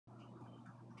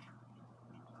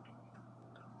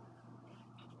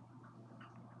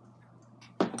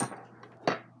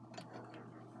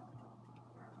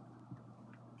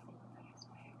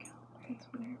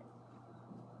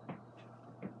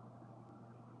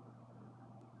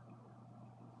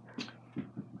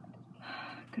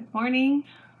Morning.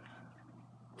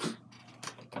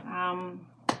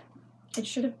 It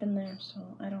should have been there, so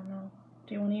I don't know.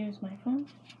 Do you want to use my phone?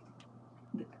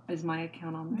 Is my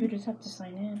account on there? You just have to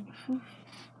sign in.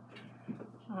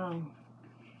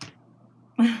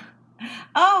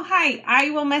 Oh, hi.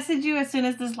 I will message you as soon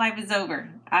as this live is over.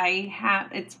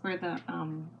 It's for the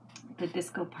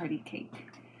disco party cake.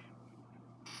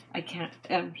 I can't,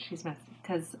 she's messing,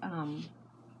 because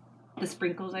the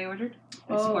sprinkles I ordered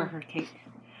is for her cake.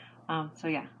 So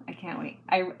yeah, I can't wait.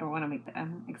 I want to make that.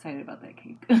 I'm excited about that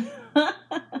cake.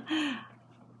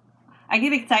 I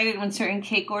get excited when certain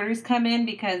cake orders come in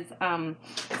because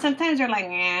sometimes they're like,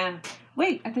 eh.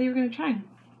 Wait, I thought you were going to try.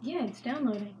 Yeah, it's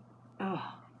downloading.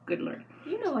 Oh, good Lord.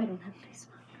 You know I don't have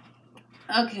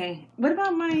Facebook. Okay. What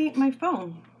about my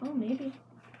phone? Oh, maybe.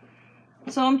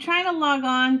 So I'm trying to log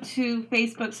on to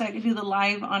Facebook so I can do the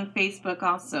live on Facebook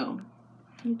also.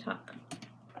 You talk.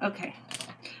 Okay.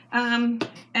 And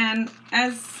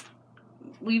as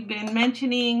we've been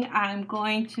mentioning, I'm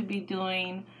going to be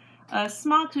doing a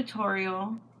small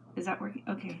tutorial. Is that working?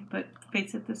 Okay, but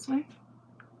face it this way.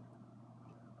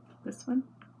 This one.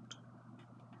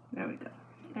 There we go.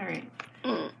 All right.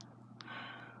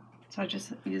 So I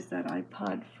just use that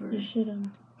iPod for... You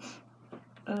should,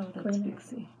 Oh, that's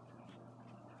Pixie.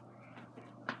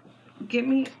 Give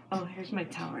me... Oh, here's my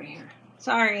towel right here.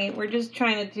 Sorry, we're just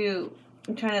trying to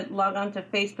I'm trying to log on to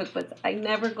Facebook, but I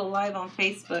never go live on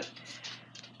Facebook.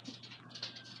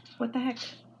 What the heck?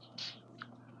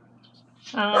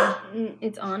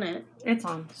 It's on it. It's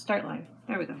on. Start live.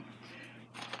 There we go.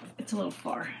 It's a little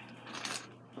far.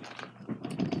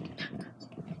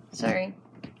 Sorry.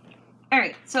 All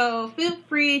right, so feel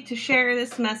free to share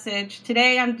this message.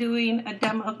 Today I'm doing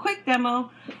a quick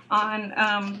demo on,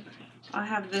 I'll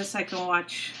have this, I can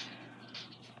watch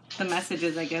the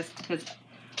messages, I guess, because,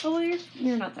 oh, well,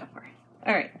 you're not that far.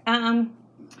 All right,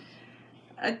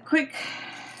 a quick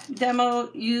demo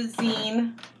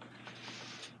using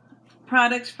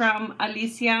products from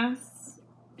Alicia's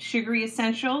Sugary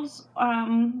Essentials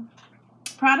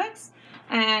products.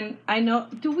 And I know,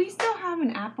 do we still have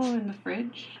an apple in the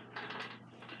fridge?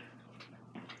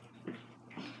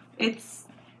 Let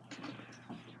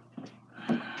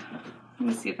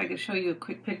me see if I can show you a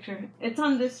quick picture. It's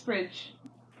on this fridge.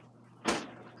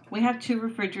 We have 2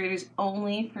 refrigerators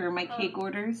only for my cake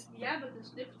orders. Yeah, but the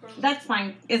stick's broken. That's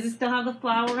fine. Does it still have the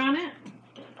flour on it?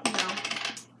 No.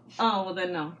 Oh, well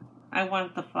then no. I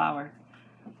want the flour.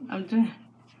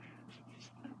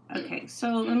 Okay, so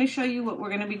let me show you what we're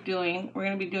going to be doing. We're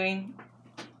going to be doing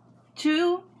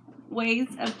 2 ways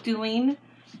of doing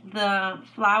the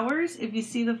flowers. If you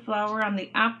see the flower on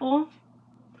the apple.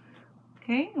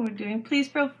 Okay, we're doing, please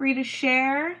feel free to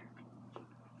share.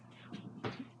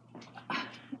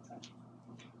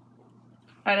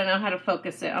 I don't know how to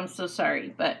focus it. I'm so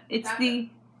sorry, but it's the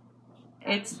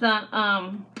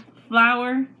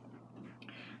flour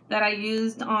that I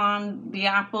used on the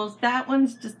apples. That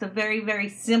one's just a very, very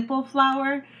simple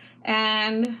flour,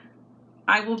 and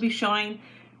I will be showing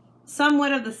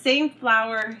somewhat of the same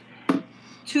flour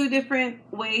 2 different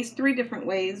ways, 3 different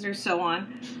ways, or so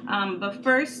on. But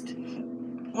first,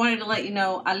 I wanted to let you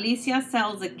know, Alicia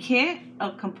sells a kit,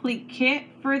 a complete kit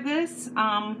for this,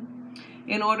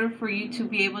 in order for you to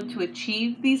be able to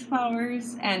achieve these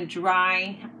flowers and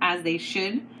dry as they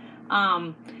should.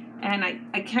 And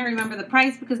I can't remember the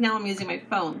price because now I'm using my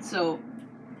phone. So,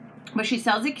 but she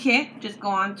sells a kit. Just go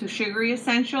on to Sugary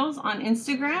Essentials on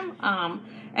Instagram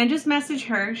and just message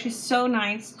her. She's so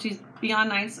nice. She's beyond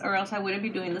nice, or else I wouldn't be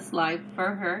doing this live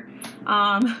for her.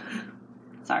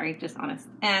 Sorry, just honest.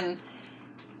 And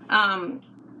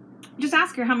just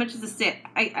ask her how much is a sit.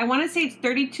 I want to say it's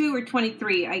 32 or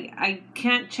 23. I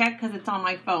can't check because it's on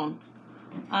my phone.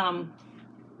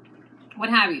 What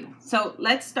have you. So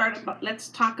let's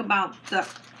talk about the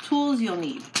tools you'll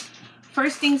need.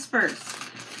 First things first,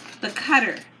 the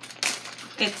cutter.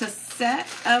 It's a set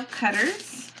of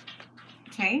cutters.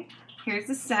 Okay, here's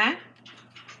the set,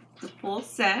 the full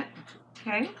set.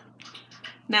 Okay,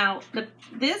 now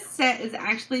this set is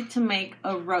actually to make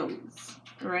a rose,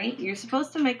 right? You're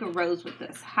supposed to make a rose with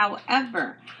this.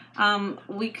 However,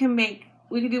 we can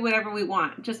do whatever we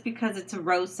want. Just because it's a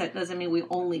rose set doesn't mean we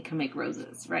only can make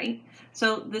roses, right?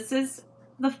 So this is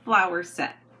the flower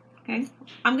set, okay?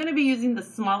 I'm gonna be using the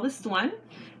smallest one,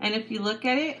 and if you look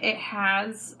at it, it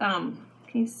has, can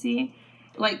you see?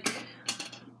 Like,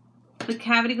 the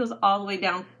cavity goes all the way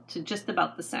down to just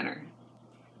about the center,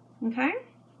 okay?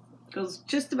 Goes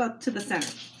just about to the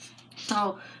center.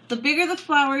 So the bigger the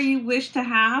flower you wish to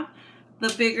have,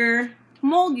 the bigger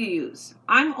mold you use.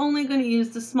 I'm only gonna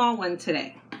use the small one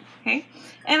today. Okay,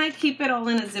 and I keep it all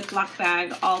in a Ziploc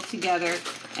bag all together,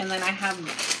 and then I have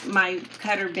my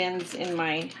cutter bins in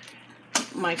my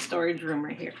storage room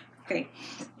right here. Okay.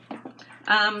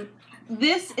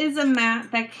 This is a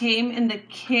mat that came in the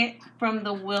kit from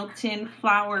the Fondant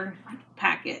Flower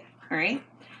packet. All right.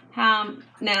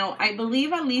 Now I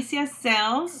believe Alicia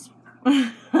sells.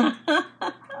 I've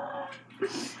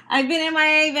been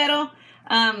MIA, Vero.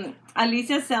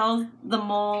 Alicia sells the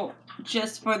mold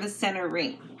just for the center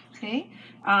ring. Okay.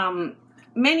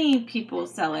 Many people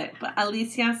sell it, but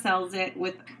Alicia sells it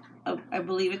with, I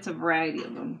believe it's a variety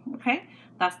of them. Okay.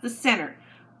 That's the center.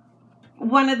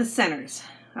 One of the centers.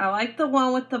 I like the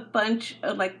one with the bunch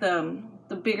of like the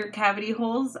bigger cavity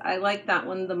holes. I like that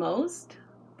one the most.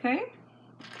 Okay.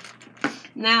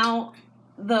 Now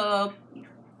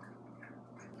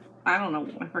I don't know,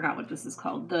 I forgot what this is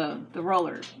called. The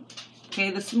roller.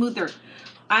 Okay, the smoother.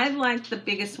 I like the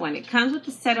biggest one. It comes with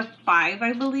a set of 5,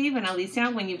 I believe. And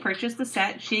Alicia, when you purchase the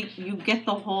set, you get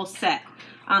the whole set.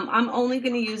 I'm only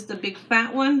going to use the big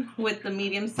fat one with the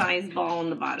medium-sized ball on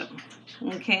the bottom.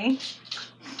 Okay?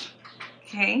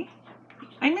 Okay.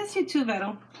 I miss you too,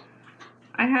 Vero.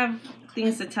 I have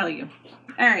things to tell you.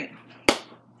 All right.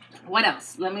 What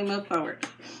else? Let me move forward.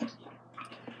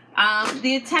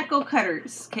 The Ateco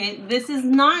cutters. Okay, this is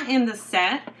not in the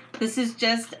set. This is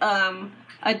just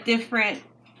a different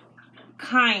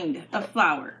kind of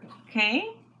flower. Okay.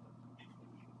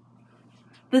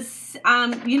 This,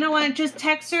 you know what? Just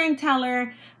text her and tell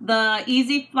her the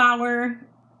Easy Flower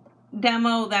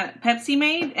demo that Pepsi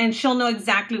made, and she'll know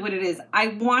exactly what it is. I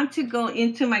want to go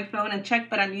into my phone and check,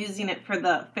 but I'm using it for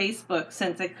the Facebook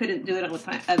since I couldn't do it with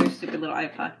my other stupid little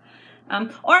iPod.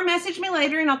 Or message me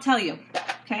later and I'll tell you.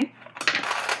 Okay.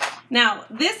 Now,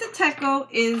 this Ateco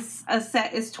is a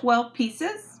set is 12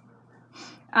 pieces.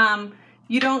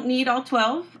 You don't need all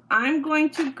 12. I'm going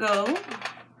to go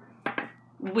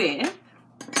with,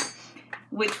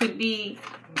 which would be,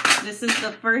 this is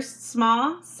the first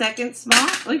small, second small.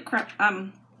 Oh crap.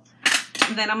 And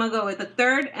then I'm gonna go with the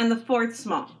third and the fourth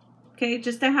small. Okay,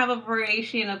 just to have a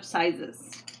variation of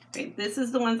sizes. Okay, this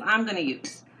is the ones I'm gonna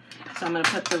use. So I'm gonna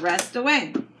put the rest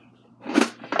away.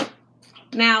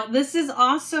 Now, this is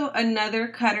also another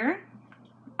cutter.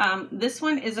 This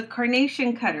one is a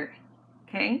carnation cutter.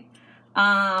 Okay.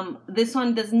 This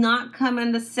one does not come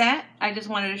in the set. I just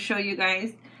wanted to show you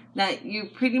guys that you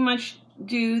pretty much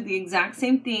do the exact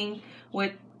same thing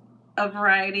with a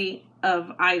variety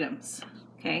of items.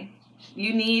 Okay.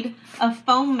 You need a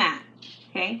foam mat.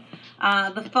 Okay.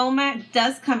 The foam mat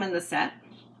does come in the set.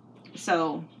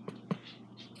 So,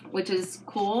 which is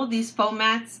cool. These foam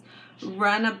mats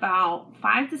run about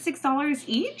 $5 to $6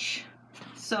 each.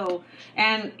 So,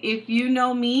 and if you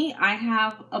know me, I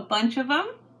have a bunch of them.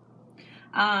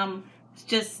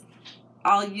 Just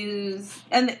I'll use,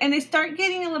 and they start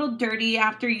getting a little dirty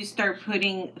after you start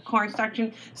putting cornstarch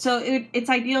in. So it's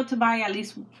ideal to buy at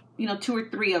least, 2 or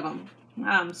 3 of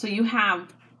them. So you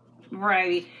have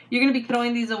variety. You're gonna be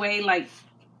throwing these away like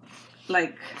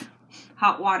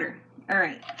hot water. All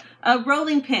right. A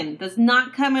rolling pin does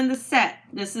not come in the set.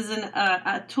 This is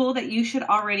a tool that you should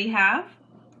already have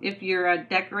if you're a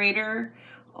decorator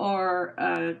or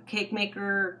a cake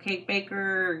maker, cake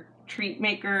baker, treat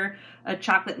maker, a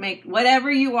chocolate maker,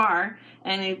 whatever you are.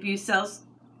 And if you sell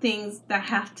things that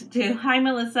have to do, hi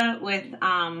Melissa, with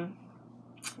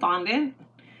fondant.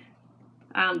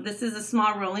 This is a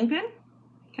small rolling pin.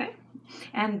 Okay.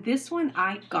 And this one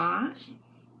I got,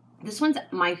 this one's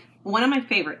one of my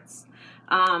favorites.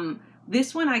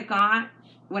 This one I got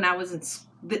when I was in,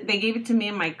 they gave it to me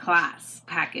in my class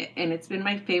packet, and it's been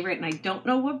my favorite, and I don't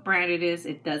know what brand it is.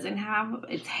 It doesn't have,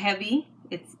 it's heavy.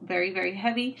 It's very, very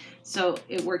heavy, so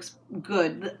it works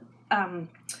good.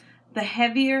 The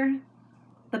heavier,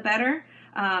 the better.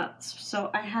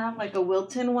 So I have like a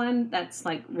Wilton one that's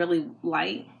like really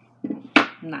light. I'm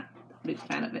not a big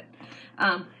fan of it.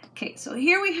 Okay, so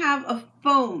here we have a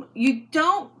foam. You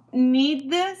don't need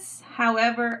this.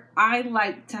 However, I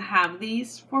like to have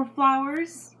these for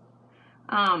flowers.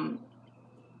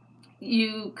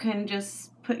 You can just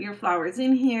put your flowers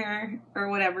in here or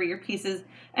whatever, your pieces,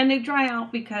 and they dry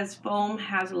out because foam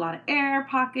has a lot of air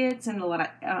pockets and a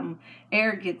lot of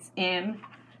air gets in.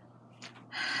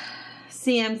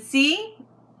 CMC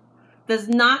does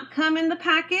not come in the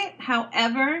packet.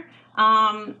 However,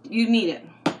 you need it.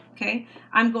 Okay,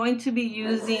 I'm going to be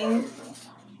using,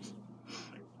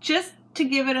 just to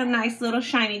give it a nice little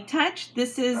shiny touch,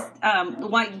 this is the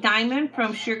White Diamond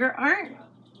from Sugar Art.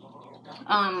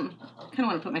 I kind of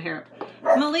want to put my hair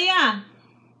up. Malia.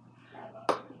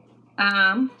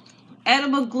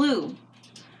 Edible glue.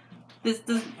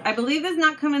 I believe does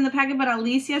not come in the packet, but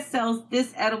Alicia sells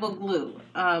this edible glue.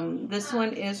 This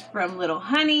one is from Little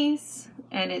Honeys,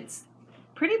 and it's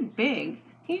pretty big.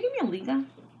 Can you give me a liga?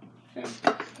 Sure.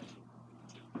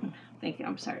 Thank you.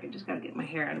 I'm sorry. I just got to get my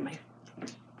hair out of my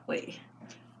way.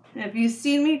 And if you've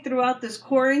seen me throughout this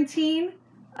quarantine,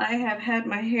 I have had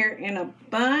my hair in a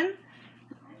bun,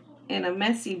 in a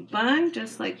messy bun,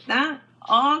 just like that.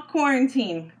 All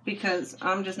quarantine, because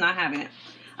I'm just not having it.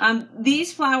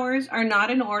 These flowers are not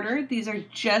in order. These are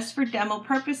just for demo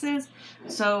purposes.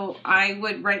 So I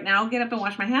would right now get up and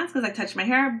wash my hands because I touched my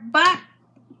hair. But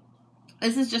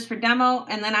this is just for demo.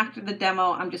 And then after the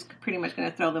demo, I'm just pretty much going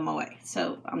to throw them away.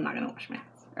 So I'm not going to wash my hands.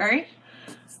 All right.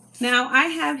 Now I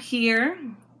have here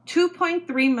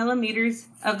 2.3 millimeters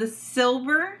of the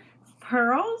silver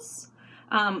pearls.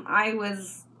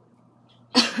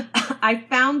 I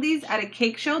found these at a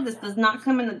cake show. This does not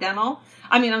come in the demo.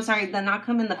 Does not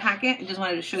come in the packet. I just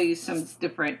wanted to show you some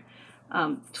different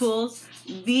tools.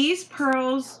 These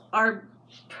pearls are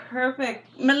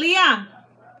perfect. Malia!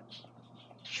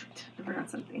 Shoot, I forgot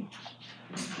something.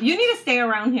 You need to stay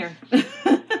around here.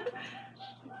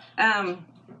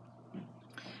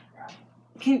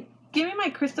 Give me my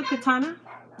crystal katana?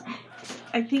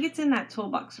 I think it's in that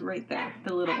toolbox right there,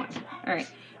 the little one. All right.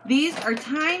 These are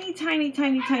tiny, tiny,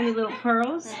 tiny, tiny little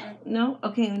pearls. No?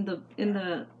 Okay, in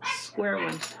the square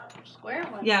one. Square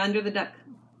one? Yeah, under the duck.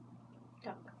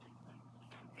 Duck.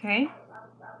 Okay.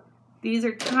 These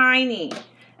are tiny.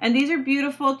 And these are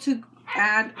beautiful to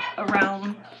add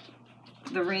around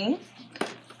the ring.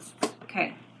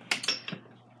 Okay.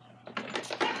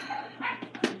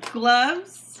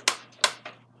 Gloves.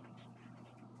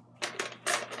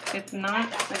 It's not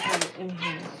in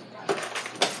here.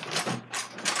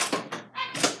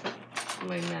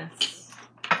 My mess.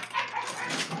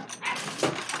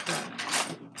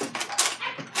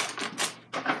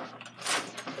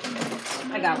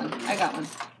 I got one.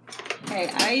 Okay,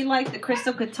 I like the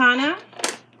crystal katana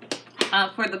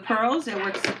for the pearls. It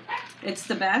works. It's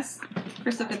the best.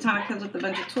 Crystal katana comes with a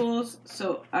bunch of tools,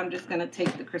 so I'm just gonna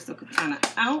take the crystal katana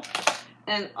out.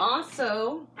 And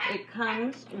also, it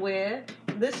comes with,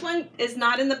 this one is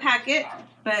not in the packet,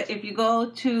 but if you go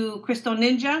to Crystal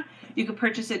Ninja, you can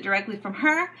purchase it directly from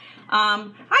her.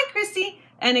 Hi, Christy.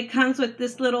 And it comes with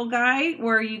this little guy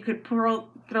where you could throw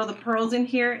the pearls in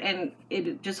here, and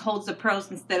it just holds the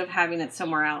pearls instead of having it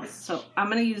somewhere else. So I'm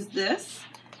going to use this.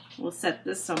 We'll set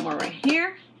this somewhere right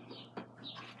here.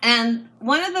 And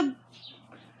one of the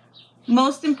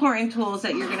most important tools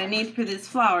that you're going to need for this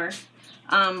flower,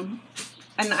 and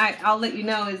I'll let you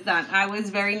know, is that I was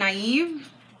very naive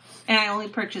and I only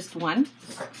purchased one.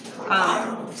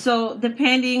 So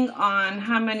depending on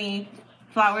how many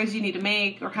flowers you need to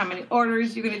make or how many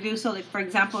orders you're going to do. So like, for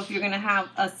example, if you're going to have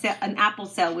an apple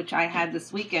sale, which I had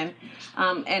this weekend,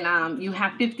 and you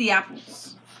have 50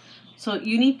 apples. So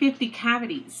you need 50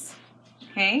 cavities.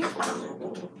 Okay?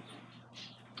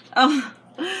 Oh,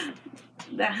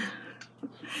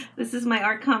 this is my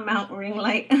Arcom mount ring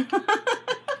light.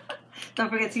 Don't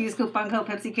forget to use coupon code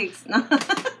PepsyCakes. No.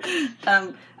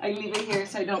 I leave it here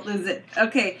so I don't lose it.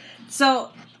 Okay,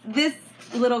 so this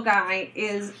little guy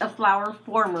is a flower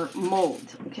former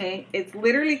mold. Okay, it's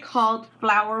literally called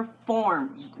flower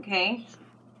form. Okay,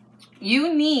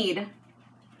 you need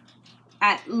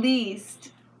at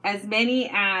least as many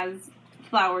as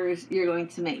flowers you're going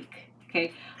to make.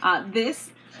 Okay, this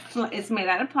is made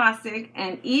out of plastic,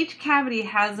 and each cavity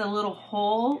has a little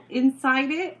hole inside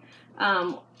it.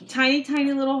 Tiny,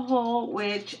 tiny little hole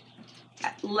which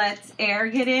lets air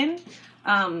get in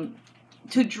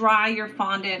to dry your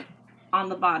fondant on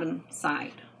the bottom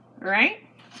side. All right,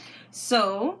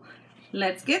 so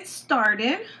let's get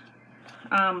started.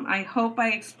 I hope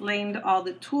I explained all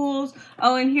the tools.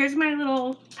 Oh, and here's my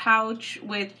little pouch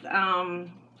with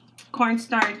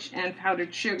cornstarch and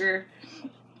powdered sugar.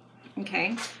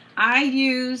 Okay, I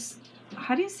use,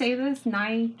 how do you say this?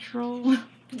 Nitrile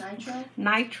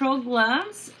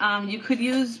gloves. You could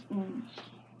use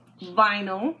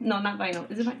vinyl. No, not vinyl.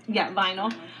 Is it vinyl? Yeah,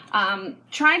 vinyl.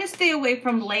 Try to stay away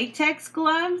from latex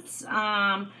gloves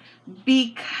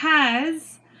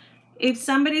because if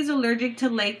somebody's allergic to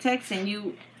latex and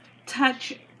you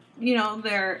touch,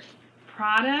 their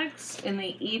products and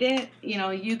they eat it,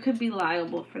 you could be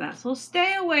liable for that. So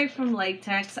stay away from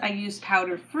latex. I use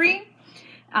powder free.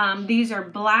 These are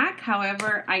black.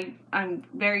 However, I'm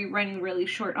running really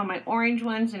short on my orange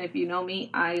ones. And if you know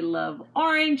me, I love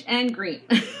orange and green.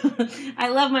 I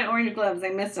love my orange gloves. I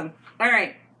miss them. All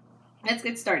right, let's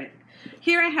get started.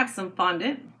 Here I have some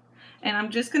fondant, and I'm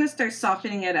just going to start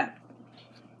softening it up.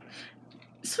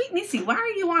 Sweet Nisi, why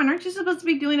are you on? Aren't you supposed to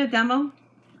be doing a demo?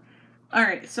 All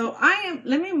right, so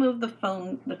let me move the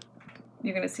phone.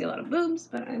 You're going to see a lot of boobs,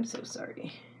 but I'm so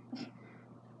sorry. All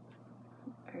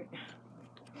right.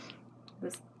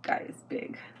 This guy is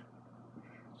big.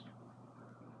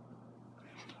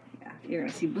 Yeah, you're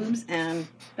going to see boobs and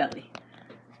belly.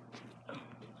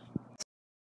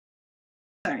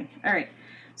 Sorry. All right.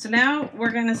 So now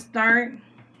we're going to start.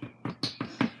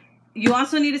 You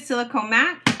also need a silicone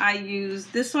mat. I use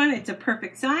this one. It's a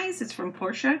perfect size. It's from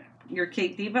Portia, your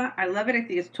Cake Diva. I love it. I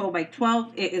think it's 12 by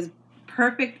 12. It is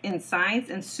perfect in size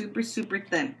and super, super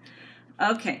thin.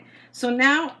 Okay. So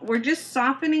now we're just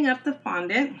softening up the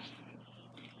fondant.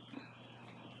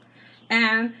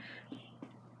 And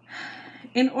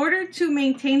in order to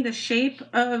maintain the shape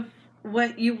of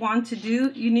what you want to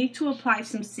do, you need to apply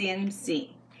some CMC.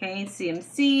 Okay,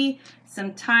 CMC,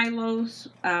 some Tylos.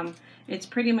 It's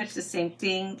pretty much the same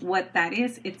thing. What that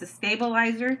is, it's a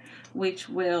stabilizer which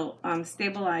will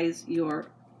stabilize your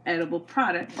edible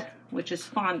product, which is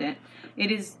fondant.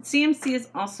 CMC is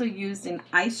also used in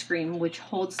ice cream, which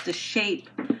holds the shape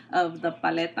of the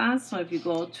paletas. So if you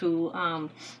go to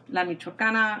La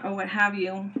Michoacana or what have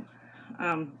you,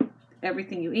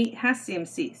 everything you eat has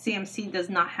CMC. CMC does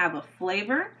not have a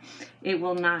flavor. It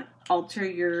will not alter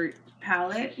your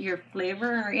palate, your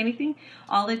flavor, or anything.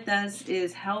 All it does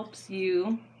is helps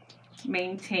you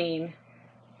maintain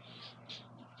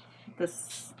the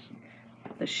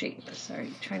shape.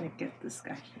 Sorry, trying to get this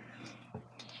guy.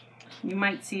 You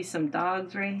might see some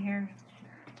dogs right here.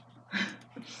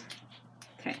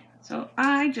 Okay, so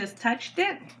I just touched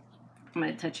it. I'm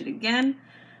going to touch it again.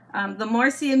 The more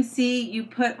CMC you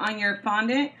put on your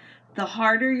fondant, the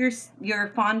harder your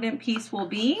fondant piece will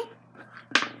be.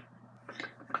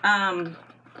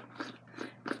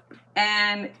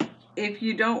 And if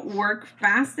you don't work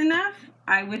fast enough,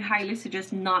 I would highly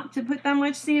suggest not to put that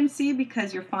much CMC,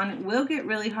 because your fondant will get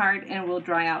really hard and will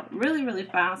dry out really, really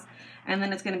fast. And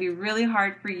then it's going to be really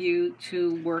hard for you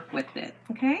to work with it.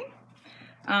 Okay?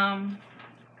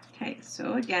 Okay,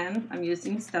 so again, I'm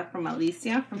using stuff from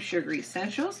Alicia from Sugar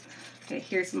Essentials. Okay,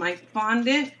 here's my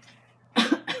fondant.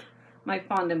 My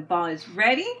fondant ball is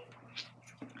ready.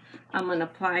 I'm going to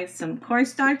apply some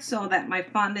cornstarch so that my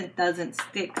fondant doesn't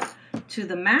stick to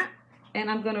the mat. And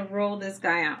I'm going to roll this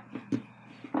guy out.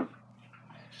 All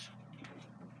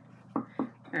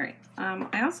right.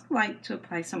 I also like to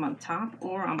apply some on top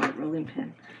or on my rolling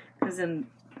pin, because then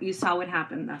you saw what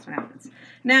happened. That's what happens.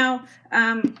 Now,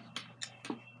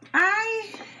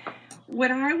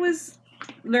 when I was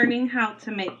learning how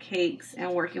to make cakes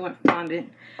and working with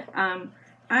fondant,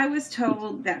 I was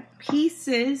told that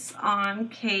pieces on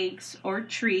cakes or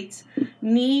treats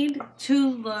need to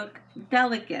look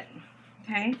delicate,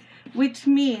 okay? Which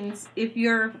means if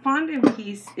your fondant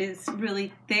piece is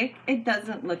really thick, it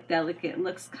doesn't look delicate. It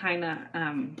looks kind of,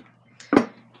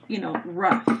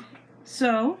 rough.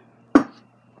 So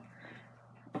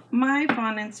my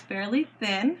fondant's fairly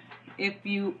thin. If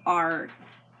you have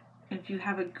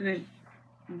a good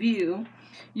view,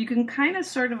 you can kind of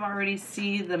sort of already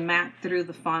see the mat through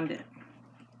the fondant.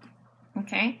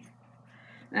 Okay,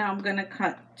 now I'm going to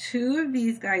cut 2 of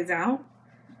these guys out.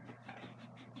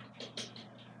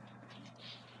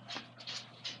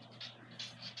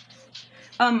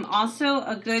 Also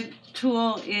a good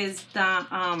tool is the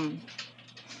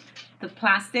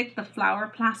plastic, the flower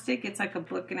plastic. It's like a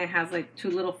book and it has like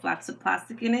 2 little flaps of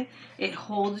plastic in it. It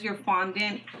holds your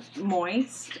fondant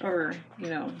moist, or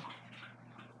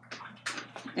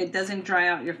it doesn't dry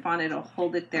out your fondant. It'll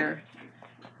hold it there.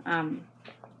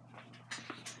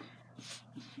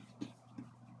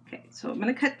 Okay, so I'm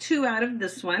gonna cut 2 out of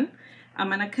this one. I'm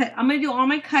gonna do all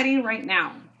my cutting right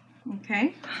now.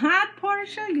 Okay, hot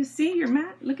Portia, you see your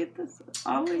mat? Look at this.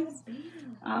 Always.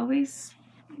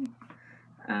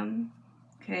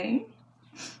 Okay.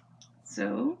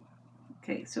 So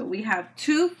we have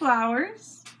 2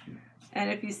 flowers,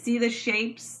 and if you see the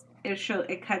shapes,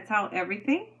 it cuts out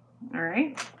everything. All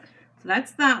right. So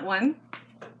that's that one.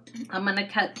 I'm gonna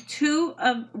cut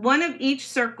 1 of each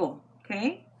circle.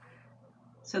 Okay.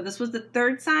 So this was the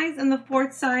 3rd size and the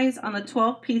 4th size on the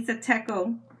 12-piece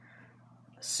Ateco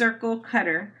circle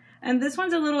cutter, and this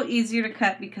one's a little easier to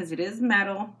cut because it is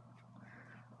metal.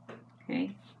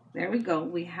 Okay, there we go.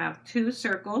 We have 2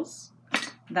 circles.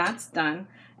 That's done.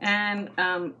 And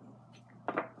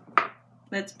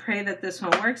let's pray that this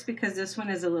one works, because this one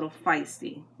is a little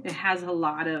feisty. It has a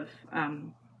lot of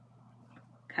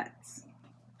cuts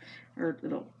or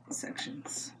little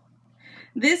sections.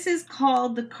 This is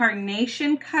called the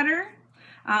carnation cutter.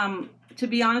 To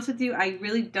be honest with you, I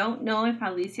really don't know if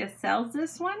Alicia sells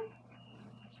this one.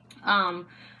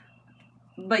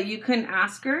 But you can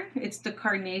ask her. It's the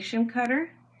carnation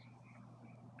cutter.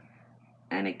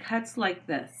 and it cuts like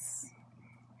this.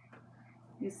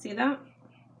 You see that?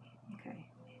 Okay.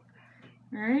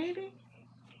 Alrighty.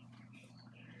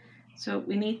 So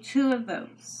we need 2 of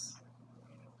those.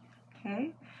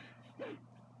 Okay.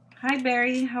 Hi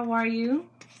Barry, how are you?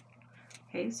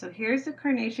 Okay, so here's the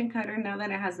carnation cutter. Now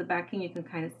that it has the backing, you can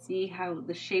kind of see how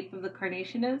the shape of the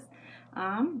carnation is.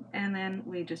 And then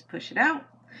we just push it out.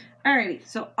 Alrighty,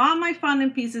 so all my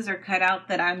fondant pieces are cut out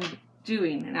that I'm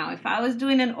doing. Now, if I was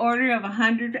doing an order of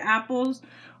 100 apples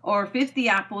or 50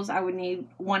 apples, I would need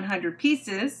 100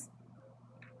 pieces.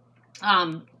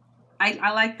 I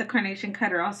like the carnation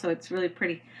cutter also. It's really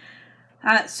pretty.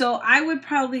 So I would,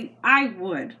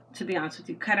 to be honest with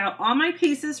you, cut out all my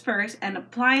pieces first and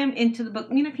apply them into the book.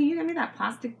 Nina, can you give me that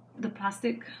plastic,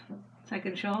 so I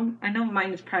can show them? I know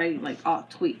mine is probably like all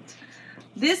tweaked.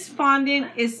 This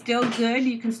fondant is still good.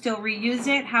 You can still reuse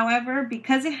it. However,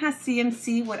 because it has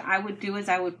CMC, what I would do is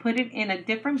I would put it in a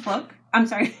different book. I'm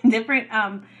sorry, in a different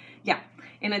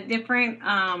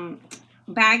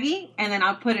baggie, and then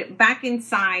I'll put it back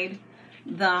inside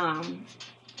the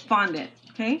fondant,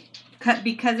 okay?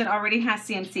 Because it already has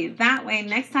CMC. That way,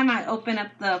 next time I open up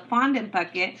the fondant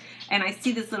bucket and I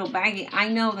see this little baggie, I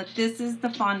know that this is the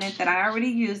fondant that I already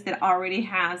used that already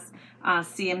has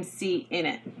CMC in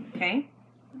it, okay?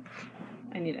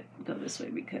 I need to go this way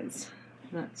because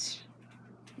that's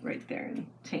right there in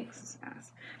Tank's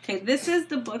ass. Okay, this is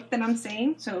the book that I'm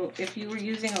saying. So if you were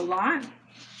using a lot,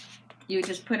 you would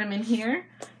just put them in here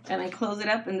and then close it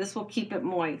up, and this will keep it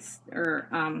moist or,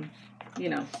 you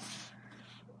know,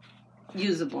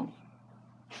 usable.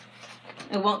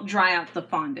 It won't dry out the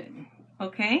fondant,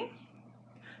 okay?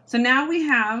 So now we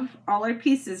have all our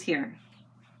pieces here,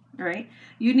 all right?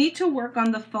 You need to work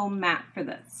on the foam mat for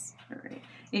this, all right?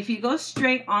 If you go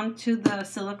straight onto the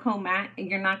silicone mat,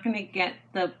 you're not gonna get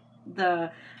the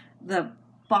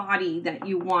body that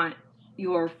you want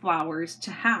your flowers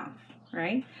to have,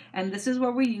 right? And this is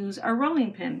where we use our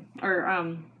rolling pin or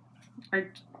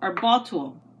our ball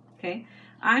tool, okay?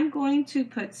 I'm going to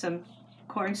put some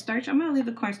cornstarch. I'm gonna leave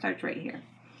the cornstarch right here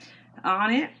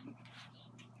on it.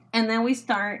 And then we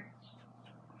start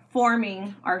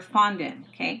forming our fondant,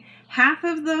 okay? Half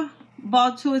of the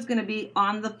ball tool is gonna be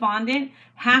on the fondant.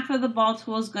 Half of the ball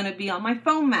tool is gonna be on my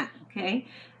foam mat, okay?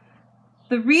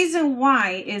 The reason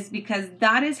why is because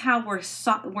that is how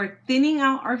we're thinning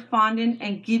out our fondant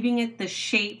and giving it the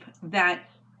shape that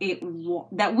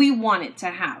we want it to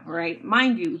have, right?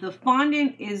 Mind you, the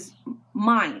fondant is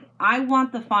mine. I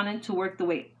want the fondant to work the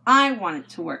way I want it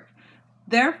to work.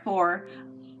 Therefore,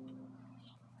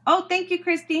 oh, thank you,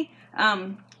 Christy.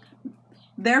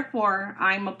 Therefore,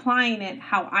 I'm applying it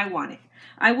how I want it.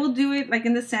 I will do it like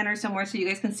in the center somewhere so you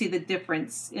guys can see the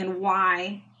difference in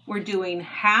why we're doing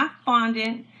half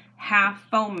fondant, half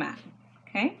foam mat,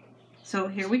 okay? So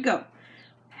here we go.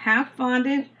 Half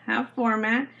fondant, half foam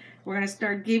mat. We're gonna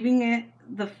start giving it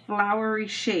the flowery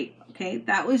shape, okay?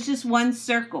 That was just one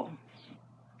circle.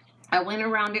 I went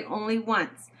around it only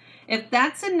once. If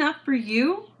that's enough for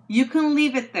you, you can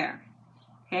leave it there,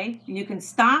 okay? You can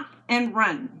stop and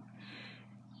run.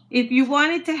 If you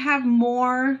wanted to have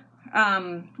more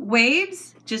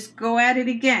waves, just go at it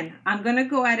again. I'm gonna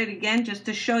go at it again just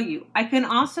to show you. I can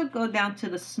also go down to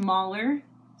the smaller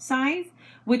size,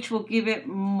 which will give it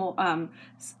more,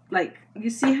 like, you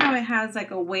see how it has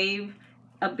like a wave,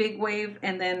 a big wave,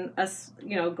 and then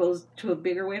goes to a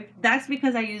bigger wave? That's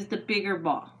because I used the bigger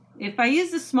ball. If I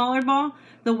use the smaller ball,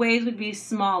 the waves would be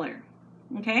smaller,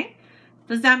 okay?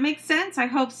 Does that make sense? I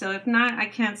hope so. If not, I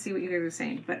can't see what you guys are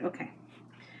saying, but okay.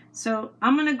 So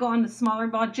I'm gonna go on the smaller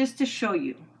ball just to show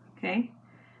you, okay?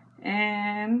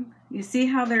 And you see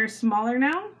how they're smaller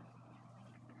now?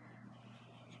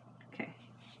 Okay.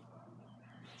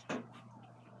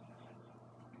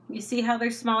 You see how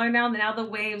they're smaller now? Now the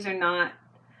waves are not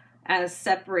as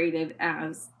separated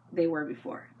as they were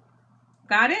before.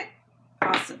 Got it?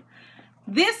 Awesome.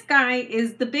 This guy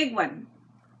is the big one.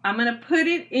 I'm gonna put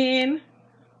it in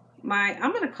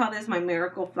I'm gonna call this my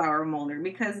miracle flower molder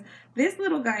because this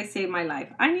little guy saved my life.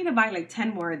 I need to buy like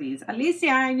 10 more of these. Alicia,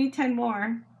 I need 10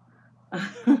 more.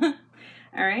 All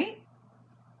right,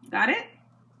 got it?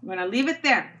 I'm gonna leave it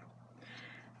there.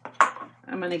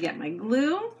 I'm gonna get my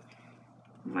glue.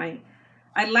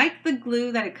 I like the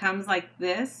glue that it comes like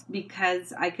this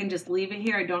because I can just leave it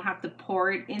here. I don't have to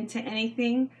pour it into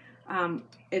anything.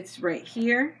 It's right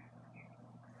here.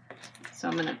 So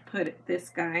I'm gonna put this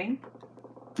guy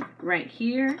right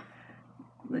here.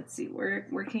 Let's see, where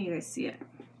can you guys see it?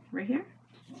 Right here?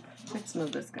 Let's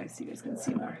move this guy so you guys can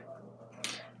see more.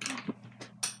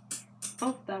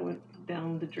 Oh, that went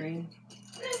down the drain.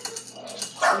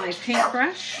 My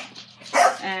paintbrush.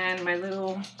 and my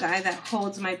little guy that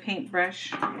holds my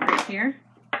paintbrush right here.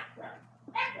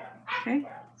 Okay,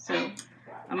 so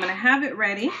I'm going to have it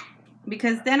ready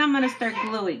because then I'm going to start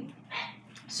gluing.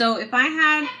 So if I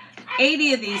had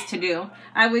 80 of these to do,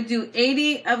 I would do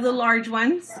 80 of the large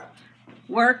ones,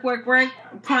 work,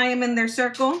 apply them in their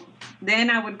circle. Then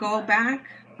I would go back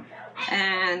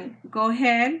and go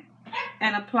ahead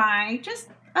and apply just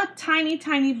a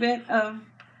tiny bit of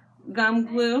gum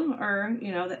glue, or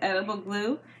the edible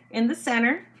glue in the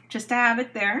center, just to have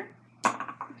it there,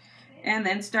 and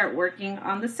then start working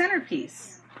on the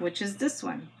centerpiece, which is this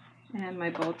one. And my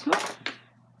bowl tool,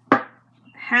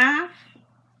 half.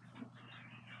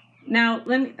 Now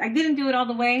I didn't do it all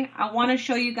the way. I want to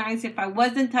show you guys if I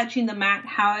wasn't touching the mat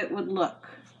how it would look.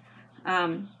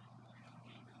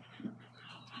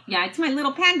 Yeah, it's my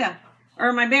little panda,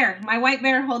 or my bear. My white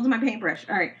bear holds my paintbrush.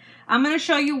 All right, I'm going to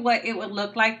show you what it would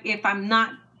look like if I'm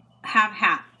not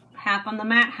half on the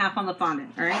mat, half on the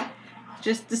fondant. All right,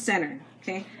 just the center.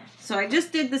 Okay, so I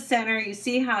just did the center. You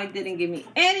see how it didn't give me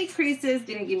any creases,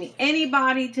 didn't give me any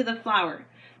body to the flower.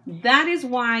 That is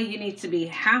why you need to be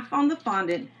half on the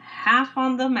fondant, half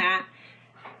on the mat.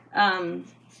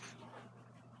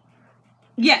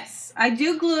 Yes, I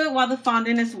do glue it while the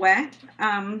fondant is wet.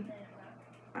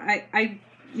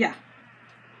 Yeah.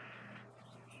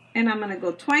 And I'm going to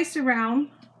go twice around.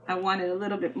 I wanted a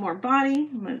little bit more body.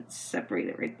 I'm going to separate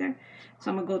it right there.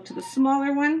 So I'm going to go to the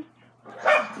smaller one.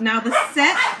 Now the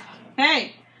set,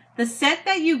 the set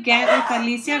that you get with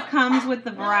Alicia comes with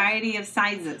a variety of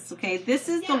sizes. Okay, this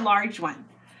is the large one.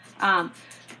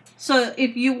 So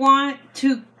if you want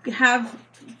to have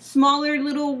smaller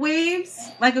little waves,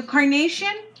 like a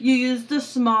carnation, you use the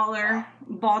smaller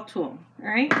ball tool. All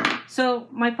right, so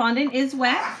my fondant is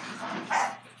wet.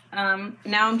 Now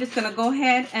I'm just going to go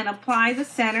ahead and apply the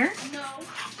center.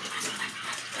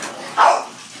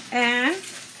 And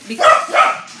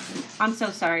I'm so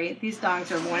sorry, these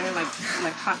dogs are whining like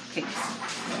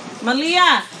hotcakes.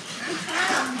 Malia!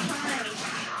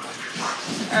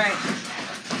 All right,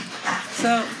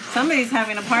 so somebody's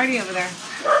having a party over there.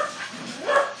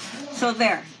 So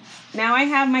there. Now I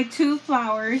have my two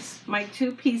flowers, my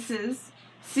two pieces,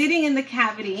 sitting in the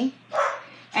cavity,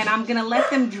 and I'm going to let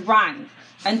them dry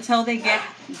until they get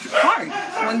hard.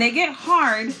 When they get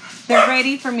hard, they're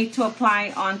ready for me to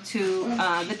apply onto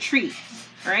the tree.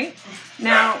 All right?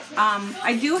 Now,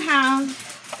 I do have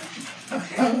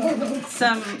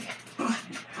some,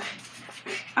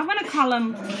 I'm going to call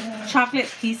them chocolate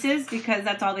pieces because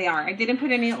that's all they are. I didn't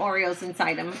put any Oreos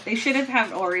inside them. They should have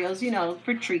had Oreos,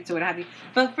 for treats or what have you.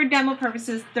 But for demo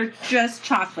purposes, they're just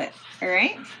chocolate. All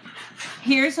right?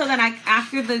 Here, so that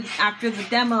after the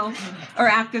demo, or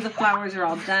after the flowers are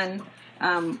all done,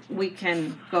 we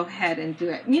can go ahead and do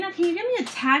it. Can you give me a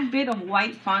tad bit of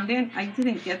white fondant? I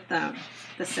didn't get the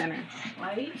center.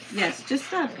 White? Yes,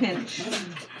 just a pinch.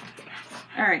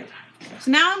 All right. So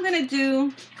now I'm going to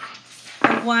do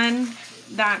the one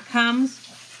that comes.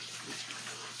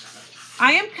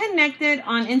 I am connected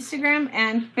on Instagram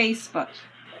and Facebook.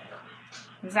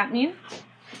 Does that mean?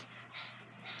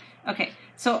 Okay.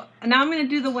 So now I'm going to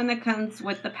do the one that comes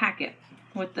with the packet,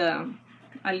 with the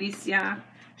Alicia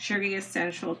Sugar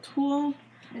Essential Tool.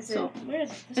 Where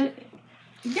is it?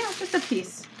 Yeah, just a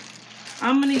piece.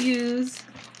 I'm going to use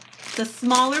the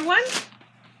smaller one.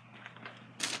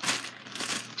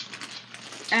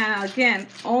 And again,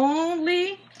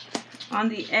 only on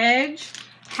the edge,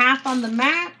 half on the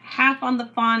mat, half on the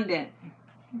fondant.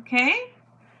 Okay?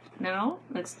 Now,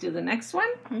 let's do the next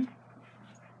one.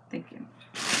 Thank you.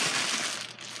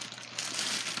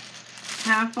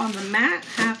 Half on the mat,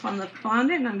 half on the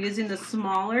fondant. I'm using the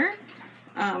smaller.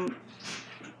 And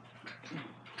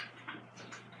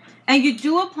you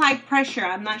do apply pressure.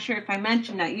 I'm not sure if I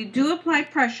mentioned that. You do apply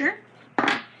pressure.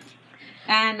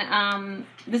 And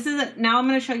this is now I'm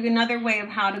going to show you another way of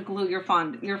how to glue your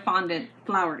fondant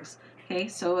flowers. Okay,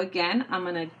 so again, I'm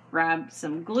going to grab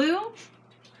some glue,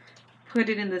 put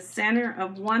it in the center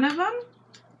of one of them,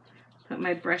 put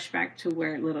my brush back to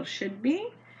where it little should be,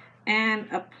 and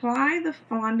apply the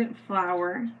fondant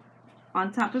flower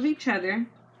on top of each other,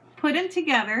 put them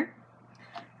together,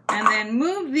 and then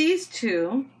move these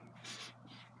two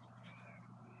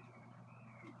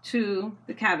to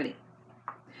the cavity.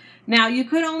 Now, you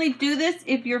could only do this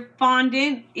if your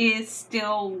fondant is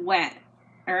still wet,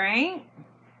 all right?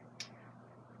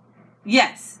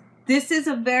 Yes, this is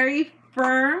a very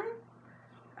firm,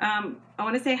 I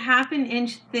want to say 1/2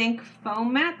 inch thick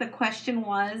foam mat. The question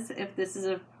was if this is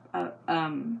a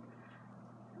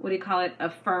what do you call it? A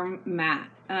firm mat.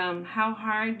 How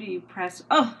hard do you press?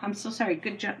 Oh, I'm so sorry.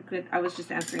 Good job. Good. I was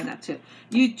just answering that too.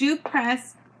 You do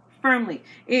press firmly.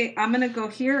 I'm gonna go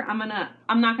here. I'm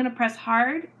not gonna press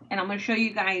hard, and I'm gonna show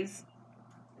you guys.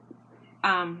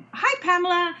 Hi,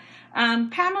 Pamela.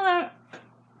 Pamela,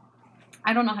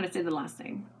 I don't know how to say the last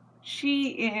name. She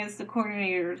is the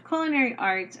coordinator of culinary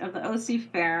arts of the OC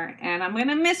Fair, and I'm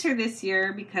gonna miss her this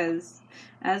year because,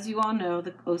 as you all know,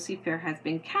 the OC Fair has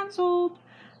been canceled.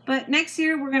 But next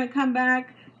year we're gonna come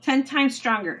back 10 times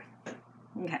stronger.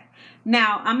 Okay.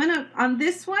 Now on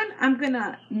this one, I'm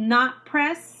gonna not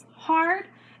press hard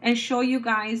and show you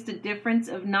guys the difference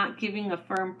of not giving a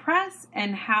firm press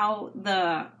and how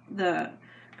the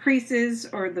creases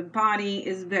or the body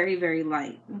is very, very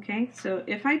light. Okay, so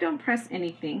if I don't press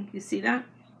anything, you see that?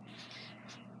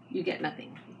 You get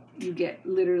nothing. You get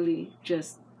literally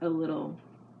just a little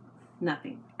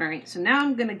nothing. All right, so now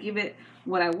I'm gonna give it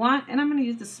what I want, and I'm gonna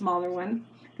use the smaller one.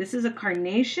 This is a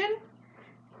carnation,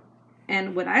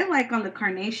 and what I like on the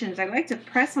carnations, I like to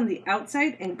press on the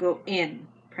outside and go in.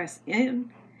 Press in,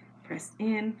 press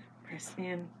in, press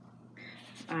in.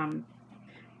 And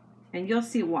you'll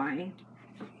see why.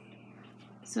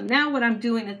 So now what I'm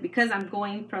doing is, because I'm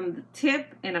going from the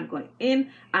tip and I'm going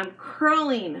in, I'm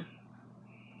curling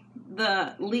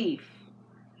the leaf.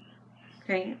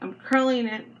 Okay, I'm curling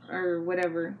it or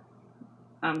whatever.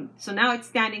 So now it's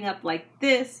standing up like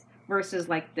this versus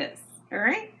like this. All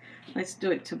right, let's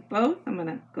do it to both. I'm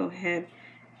gonna go ahead,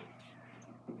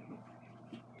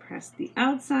 press the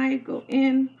outside, go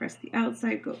in, press the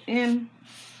outside, go in.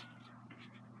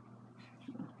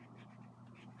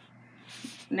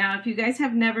 Now, if you guys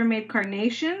have never made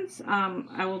carnations,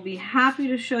 I will be happy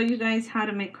to show you guys how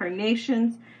to make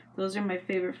carnations. Those are my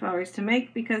favorite flowers to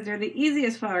make because they're the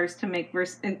easiest flowers to make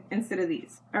instead of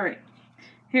these. All right,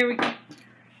 here we go.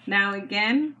 Now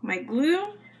again, my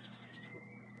glue,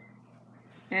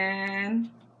 and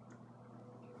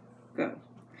go.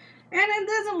 And it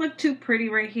doesn't look too pretty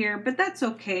right here, but that's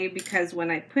okay because when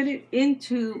I put it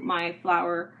into my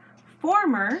flower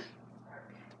former,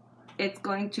 it's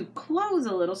going to close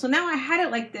a little. So now I had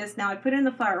it like this. Now I put it in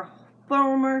the flower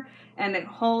former and it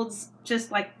holds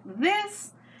just like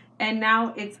this. And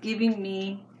now it's giving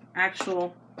me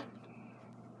actual,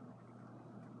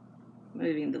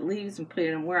 moving the leaves and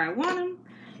putting them where I want them.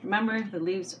 Remember, the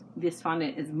leaves, this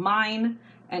fondant is mine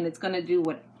and it's going to do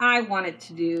what I want it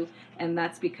to do. And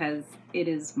that's because it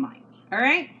is mine. All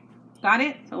right, got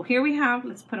it? So here we have,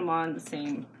 let's put them on the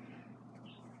same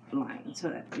line so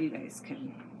that you guys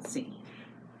can see.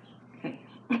 Okay,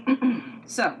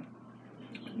 so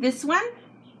this one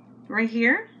right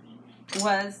here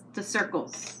was the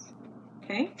circles.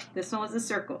 Okay, this one was the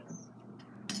circles.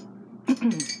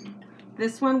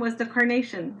 This one was the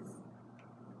carnations.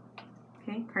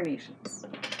 Okay, carnations.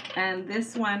 And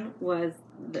this one was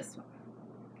this one.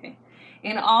 Okay,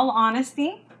 in all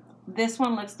honesty, this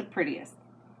one looks the prettiest.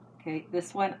 Okay,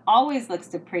 this one always looks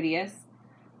the prettiest.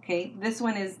 Okay, this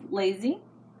one is lazy,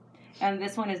 and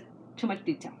this one is too much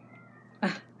detail.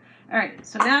 All right,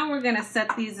 so now we're gonna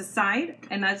set these aside,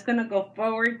 and that's gonna go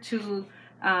forward to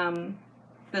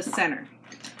the center.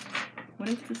 What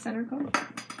is the center called?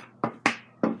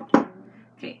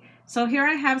 Okay, so here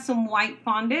I have some white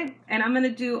fondant, and I'm gonna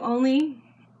do only,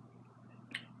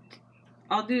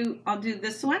 I'll do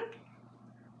this one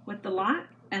with the lot,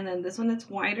 and then this one that's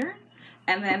whiter.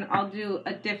 And then I'll do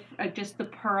just the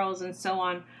pearls and so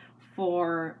on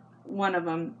for one of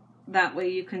them. That way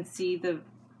you can see the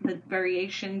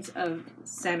variations of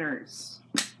centers.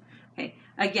 Okay,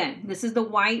 again, this is the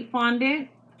white fondant.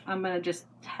 I'm going to just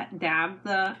dab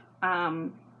the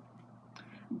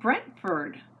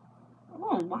Brentford.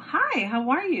 Oh, well, hi, how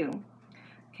are you?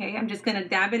 Okay, I'm just going to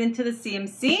dab it into the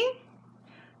CMC.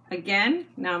 Again,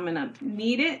 now I'm going to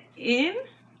knead it in.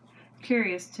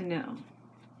 Curious to know.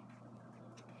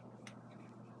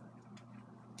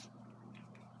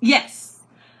 Yes,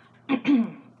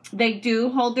 they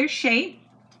do hold their shape.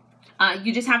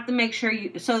 You just have to make sure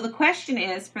you, so the question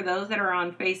is, for those that are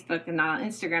on Facebook and not on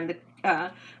Instagram,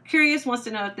 the Curious wants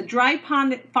to know if the dry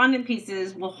fondant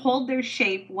pieces will hold their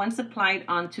shape once applied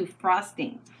onto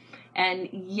frosting. And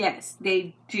yes,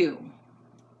 they do.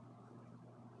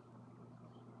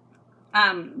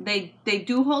 They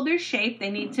do hold their shape. They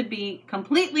need to be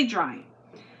completely dry.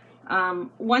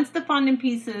 Once the fondant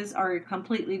pieces are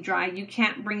completely dry, you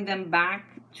can't bring them back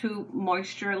to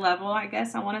moisture level, I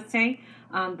guess I want to say.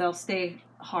 They'll stay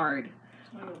hard.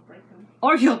 Or you'll break them.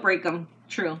 Or you'll break them.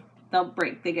 True. They'll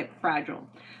break. They get fragile.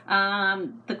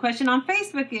 The question on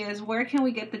Facebook is, where can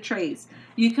we get the trays?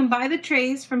 You can buy the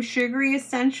trays from Sugary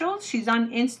Essentials. She's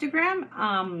on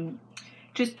Instagram.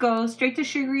 Just go straight to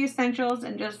Sugary Essentials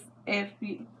and just,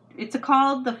 it's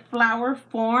called the Flower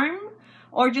Form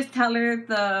Or just tell her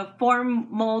the form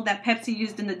mold that Pepsi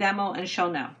used in the demo and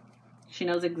she'll know. She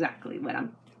knows exactly what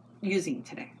I'm using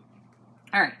today.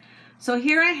 All right. So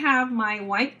here I have my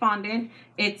white fondant.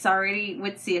 It's already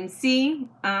with CMC.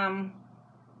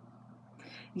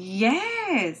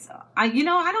 Yes. You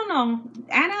know, I don't know.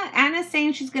 Anna's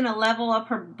saying she's going to level up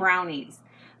her brownies.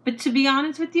 But to be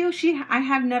honest with you, I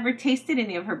have never tasted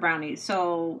any of her brownies.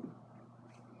 So,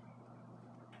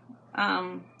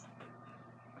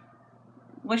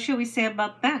 what should we say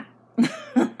about that?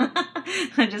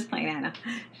 I'm just playing Anna.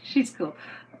 She's cool.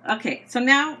 Okay, so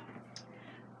now,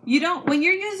 when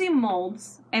you're using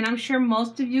molds, and I'm sure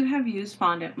most of you have used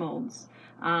fondant molds,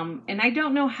 and I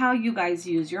don't know how you guys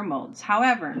use your molds.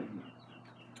 However,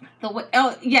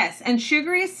 yes, and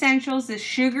Sugary Essentials is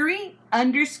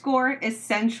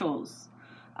Sugary_Essentials.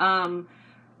 On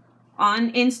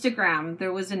Instagram,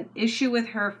 there was an issue with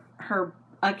her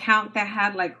account that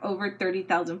had like over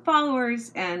 30,000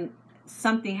 followers, and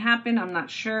something happened. I'm not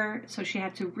sure. So she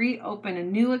had to reopen a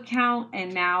new account,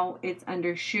 and now it's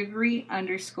under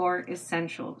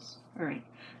Sugary_Essentials. All right.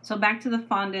 So back to the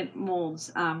fondant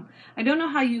molds. I don't know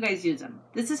how you guys use them.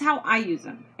 This is how I use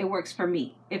them. It works for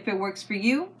me. If it works for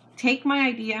you, take my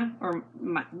idea or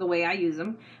the way I use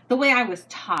them, the way I was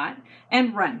taught,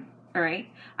 and run. All right.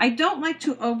 I don't like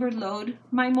to overload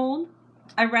my mold.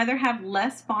 I'd rather have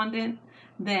less fondant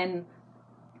than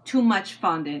too much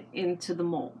fondant into the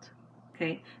mold.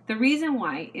 Okay. The reason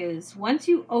why is once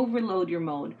you overload your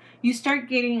mold, you start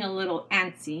getting a little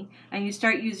antsy and you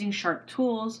start using sharp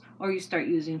tools, or you start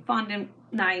using fondant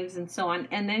knives and so on,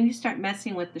 and then you start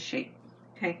messing with the shape.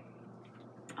 Okay.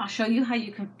 I'll show you how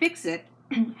you can fix it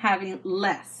having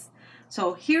less.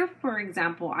 So here, for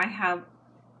example, I have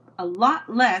a lot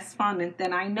less fondant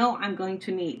than I know I'm going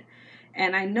to need,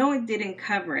 and I know it didn't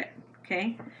cover it.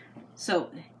 Okay. So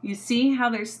you see how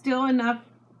there's still enough,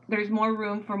 there's more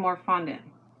room for more fondant.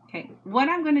 Okay, what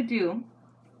I'm going to do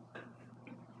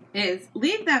is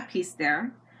leave that piece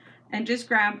there and just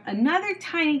grab another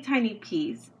tiny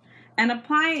piece and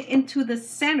apply it into the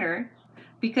center,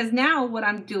 because now what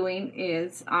I'm doing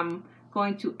is I'm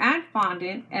going to add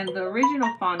fondant, and the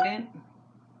original fondant,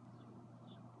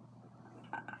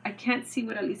 I can't see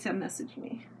what Alicia messaged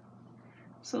me.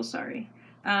 So sorry.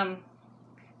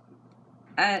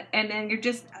 And then you're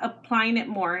just applying it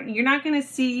more. You're not going to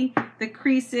see the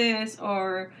creases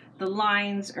or the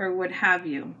lines or what have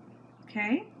you.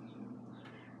 Okay?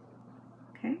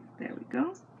 Okay, there we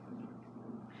go.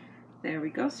 There we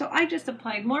go. So I just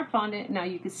applied more fondant. Now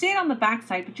you can see it on the back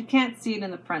side, but you can't see it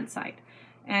in the front side.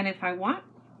 And if I want,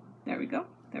 there we go.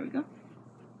 There we go.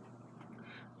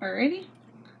 Alrighty.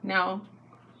 Now,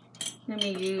 let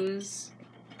me use,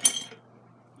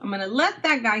 I'm going to let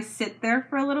that guy sit there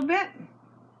for a little bit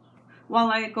while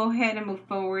I go ahead and move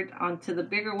forward onto the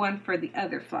bigger one for the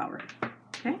other flower.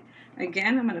 Okay.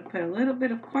 Again, I'm going to put a little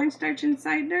bit of cornstarch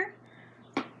inside there.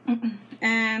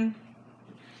 And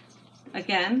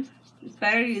again, it's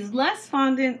better to use less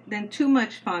fondant than too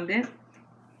much fondant.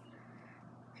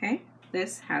 Okay.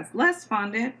 This has less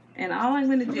fondant, and all I'm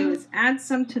going to do is add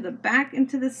some to the back and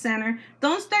to the center.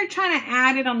 Don't start trying to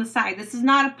add it on the side. This is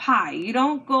not a pie. You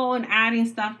don't go and adding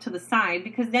stuff to the side,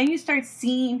 because then you start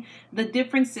seeing the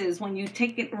differences when you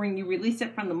take it, when you release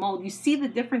it from the mold. You see the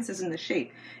differences in the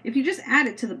shape. If you just add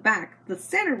it to the back, the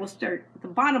center will start, the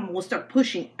bottom will start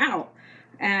pushing out,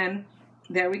 and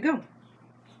there we go.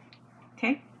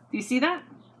 Okay, do you see that?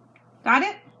 Got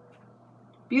it?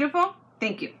 Beautiful?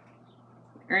 Thank you.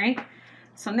 All right.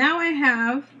 So now I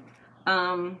have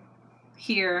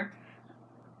here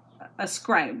a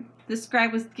scribe. This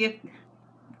scribe was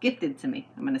gifted to me,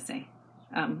 I'm going to say.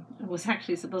 It was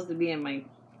actually supposed to be in my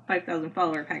 5,000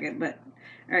 follower packet, but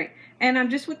all right. And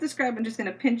I'm just with the scribe, I'm just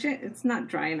going to pinch it. It's not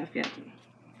dry enough yet.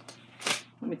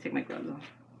 Let me take my gloves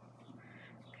off.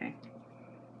 Okay.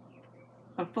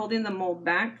 I'm folding the mold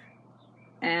back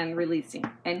and releasing.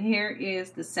 And here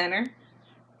is the center.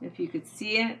 If you could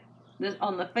see it. This,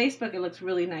 on the Facebook, it looks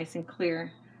really nice and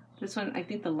clear. This one, I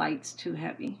think the light's too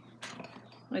heavy.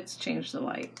 Let's change the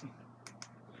light.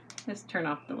 Let's turn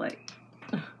off the light.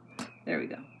 There we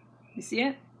go. You see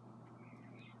it?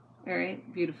 All right,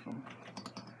 beautiful.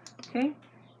 Okay.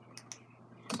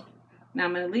 Now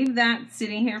I'm going to leave that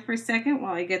sitting here for a second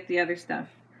while I get the other stuff.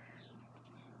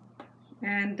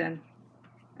 And done.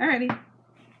 Alrighty.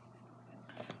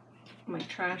 My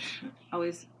trash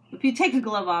always... If you take a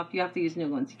glove off, you have to use new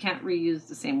ones. You can't reuse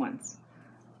the same ones.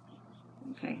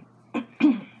 Okay.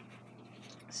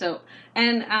 So,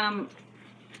 and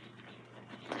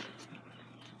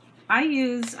I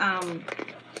use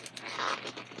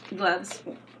gloves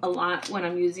a lot when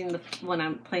I'm when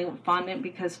I'm playing with fondant,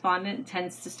 because fondant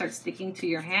tends to start sticking to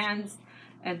your hands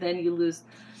and then you lose.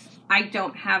 I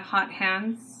don't have hot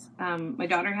hands. My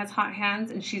daughter has hot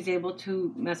hands and she's able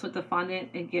to mess with the fondant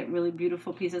and get really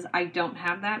beautiful pieces. I don't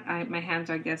have that. My hands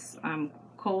are, I guess,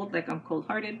 cold, like I'm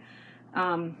cold-hearted.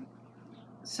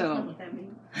 So That's not what that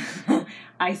means.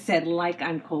 I said like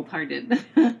I'm cold-hearted.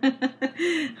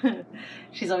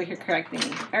 She's over here correcting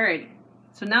me. All right.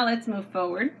 So now let's move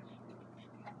forward.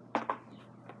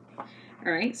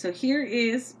 All right. So here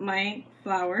is my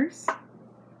flowers.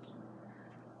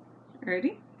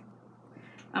 Ready?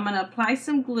 I'm going to apply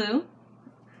some glue.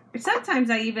 Sometimes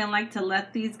I even like to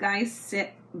let these guys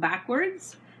sit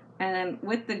backwards. And then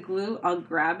with the glue, I'll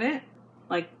grab it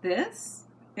like this.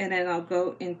 And then I'll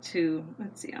go into,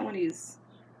 let's see, I want to use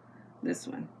this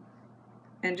one.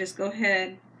 And just go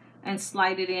ahead and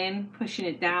slide it in, pushing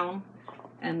it down.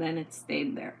 And then it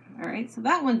stayed there. All right, so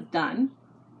that one's done.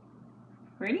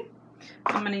 Ready?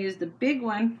 I'm going to use the big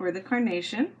one for the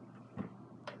carnation.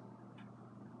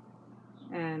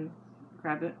 And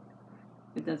grab it.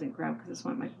 It doesn't grab because this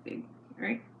one might be big. All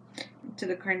right, to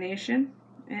the carnation.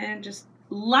 And just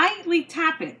lightly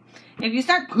tap it. If you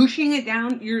start pushing it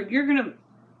down, you're going to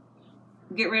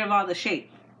get rid of all the shape.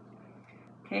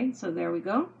 Okay, so there we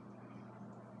go.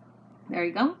 There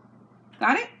you go.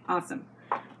 Got it? Awesome.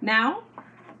 Now,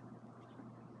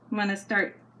 I'm going to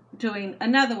start doing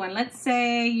another one. Let's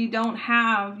say you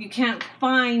can't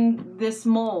find this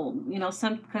mold, you know,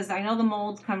 because I know the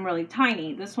molds come really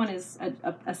tiny. This one is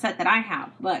a set that I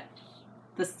have, but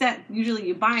the set, usually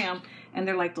you buy them and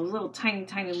they're like those little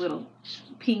tiny little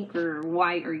pink or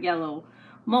white or yellow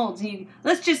molds.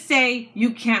 Let's just say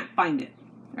you can't find it,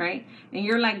 right? And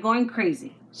you're like going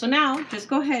crazy. So now just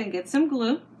go ahead and get some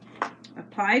glue,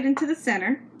 apply it into the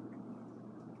center.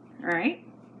 All right.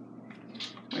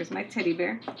 Where's my teddy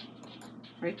bear?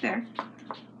 Right there.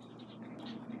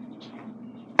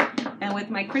 And with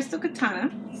my crystal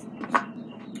katana,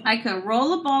 I can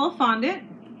roll a ball of fondant,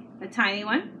 a tiny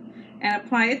one, and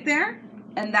apply it there.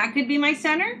 And that could be my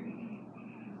center.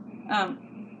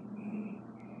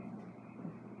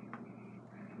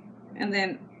 And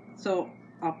then, so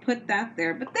I'll put that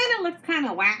there. But then it looks kind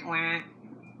of whack.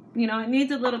 You know, it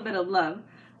needs a little bit of love.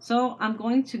 So I'm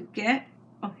going to get,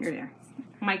 oh, here they are.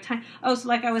 So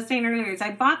like I was saying earlier,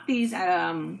 I bought these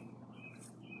at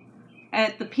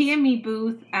the PME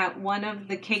booth at one of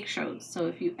the cake shows. So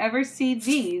if you ever see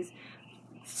these,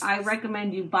 I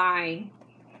recommend you buy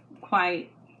quite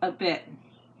a bit.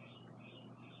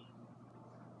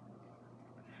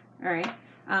 All right.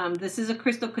 This is a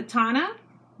crystal katana.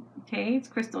 Okay, it's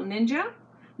crystal ninja.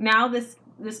 Now this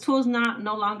tool is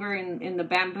no longer in the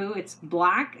bamboo. It's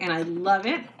black, and I love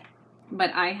it.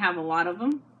 But I have a lot of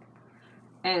them.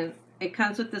 And it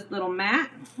comes with this little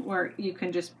mat where you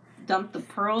can just dump the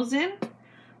pearls in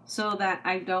so that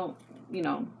I don't, you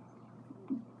know,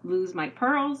 lose my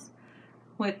pearls.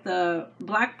 With the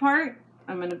black part,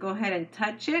 I'm going to go ahead and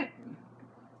touch it.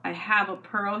 I have a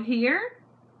pearl here,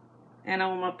 and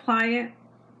I'm going to apply it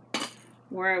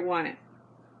where I want it.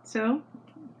 So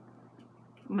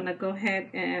I'm going to go ahead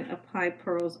and apply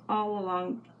pearls all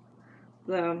along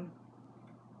the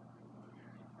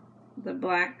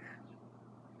black.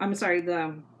 I'm sorry,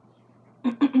 the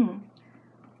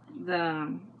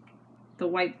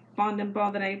white fondant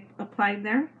ball that I applied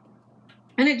there.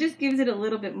 And it just gives it a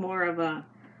little bit more of a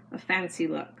fancy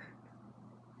look.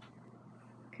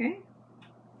 Okay?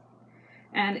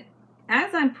 And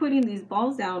as I'm putting these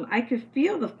balls down, I could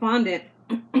feel the fondant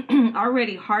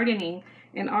already hardening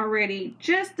and already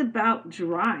just about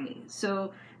dry.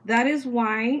 So that is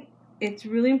why it's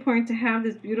really important to have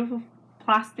this beautiful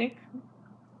plastic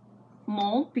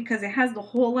mold, because it has the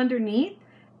hole underneath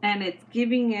and it's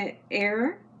giving it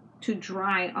air to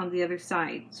dry on the other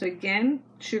side. So again,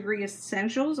 Sugary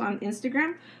Essentials on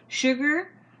Instagram,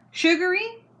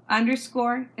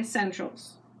 sugary_essentials.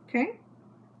 Okay?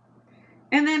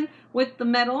 And then with the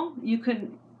metal, you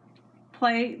can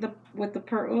play with the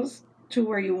pearls to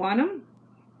where you want them.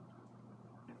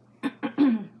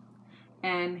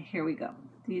 And here we go.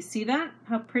 Do you see that?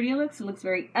 How pretty it looks? It looks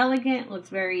very elegant. It looks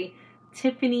very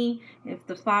Tiffany. If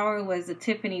the flower was a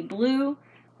Tiffany blue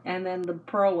and then the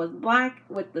pearl was black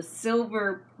with the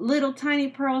silver little tiny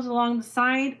pearls along the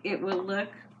side, it will look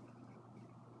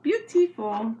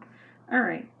beautiful. All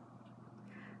right.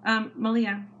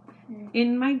 Malia,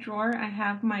 in my drawer, I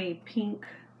have my pink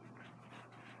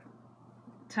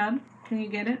tub. Can you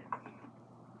get it?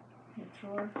 The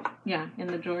drawer? Yeah, in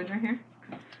the drawers right here.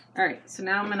 All right, so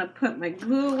now I'm going to put my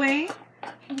glue away.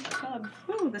 Pink tub.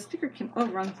 Oh, the sticker came, oh,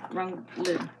 wrong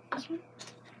lid. This one?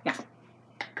 Yeah.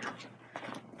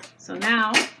 So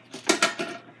now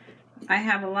I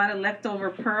have a lot of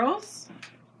leftover pearls,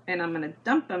 and I'm going to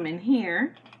dump them in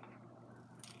here.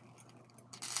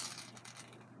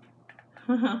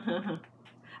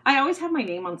 I always have my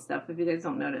name on stuff, if you guys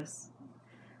don't notice.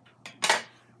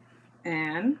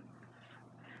 And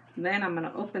then I'm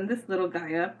going to open this little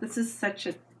guy up. This is such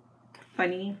a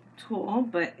funny tool,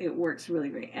 but it works really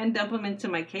great. And dump them into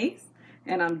my case,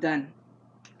 and I'm done.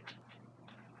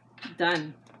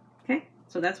 Done. Okay,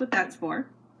 so that's what that's for.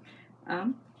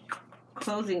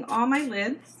 Closing all my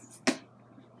lids.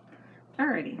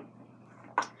 Alrighty.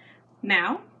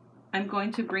 Now, I'm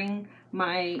going to bring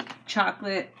my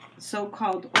chocolate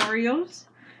so-called Oreos.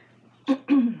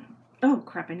 Oh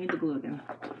crap, I need the glue again.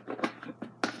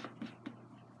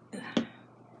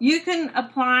 You can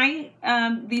apply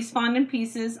these fondant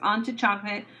pieces onto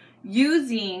chocolate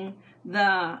using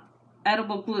the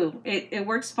edible glue. It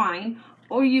works fine.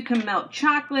 Or you can melt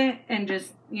chocolate and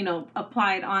just, you know,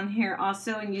 apply it on here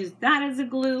also and use that as a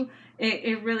glue.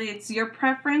 It's your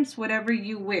preference, whatever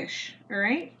you wish. All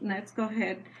right, let's go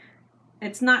ahead.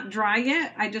 It's not dry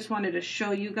yet. I just wanted to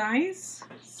show you guys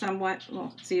somewhat.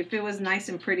 Well, see, if it was nice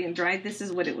and pretty and dry, this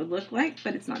is what it would look like,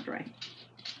 but it's not dry.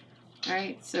 All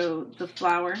right, so the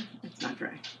flower, it's not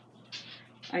dry.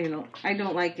 I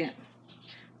don't like it.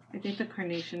 I think the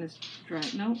carnation is dry.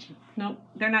 Nope,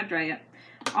 they're not dry yet.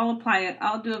 I'll apply it.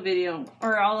 I'll do a video,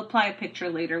 or I'll apply a picture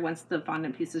later once the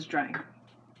fondant piece is dry.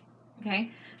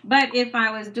 Okay, but if I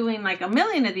was doing like a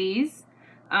million of these,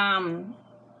 by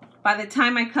the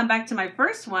time I come back to my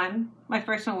first one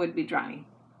would be dry.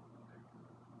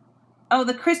 Oh,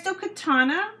 the Crystal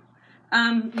Katana,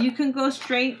 you can go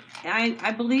straight.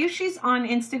 I believe she's on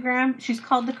Instagram. She's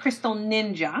called the Crystal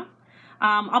Ninja.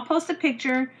 I'll post a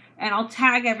picture and I'll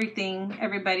tag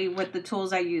everybody with the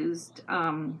tools I used.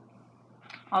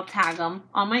 I'll tag them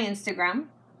on my Instagram.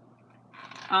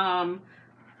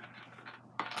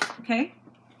 Okay.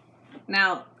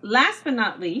 Now, last but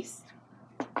not least,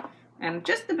 and I'm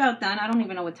just about done. I don't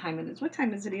even know what time it is. What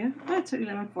time is it here? Oh, it's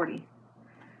 11:40.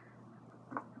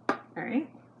 All right.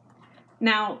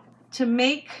 Now, to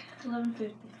make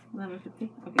 11:50. 11:50.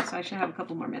 Okay, so I should have a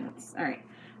couple more minutes. All right.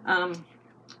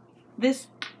 This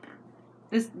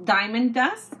diamond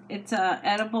dust. It's a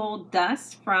edible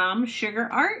dust from Sugar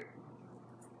Art.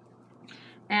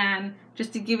 And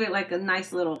just to give it like a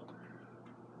nice little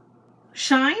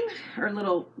shine or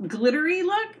little glittery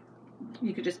look,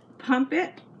 you could just pump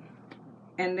it,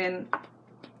 and then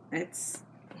it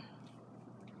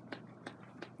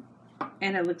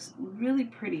looks really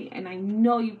pretty. And I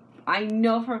know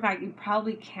for a fact you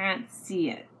probably can't see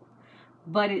it,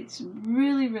 but it's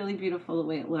really, really beautiful the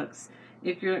way it looks.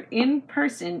 If you're in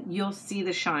person, you'll see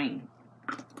the shine.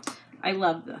 I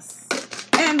love this.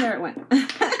 And there it went.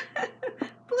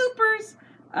 Bloopers.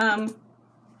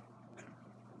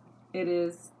 It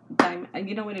is diamond.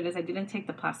 You know what it is? I didn't take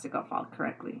the plastic off all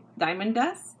correctly. Diamond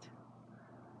dust.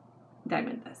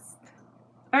 Diamond dust.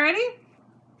 Alrighty.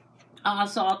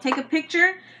 So I'll take a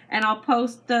picture and I'll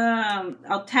post the.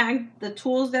 I'll tag the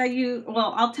tools that I use.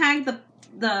 Well, I'll tag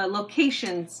the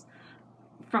locations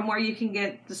from where you can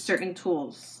get the certain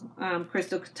tools.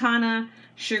 Crystal Katana,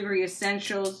 Sugary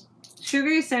Essentials.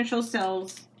 Sugary Essentials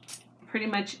sells pretty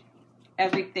much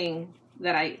everything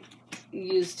that I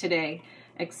use today,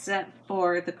 except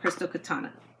for the Crystal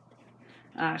Katana.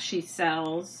 She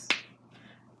sells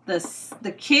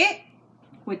the kit,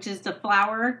 which is the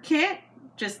flower kit.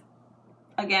 Just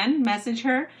again, message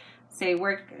her, say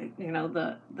where, you know,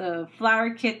 the flower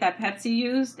kit that Pepsi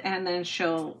used, and then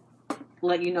she'll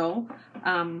let you know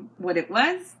what it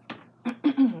was.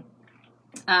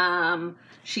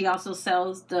 She also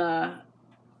sells the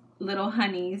Little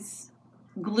Honeys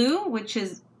glue, which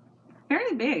is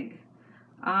fairly big.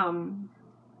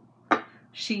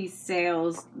 She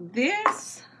sells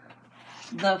this,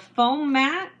 the foam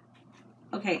mat.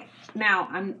 Okay, now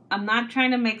I'm not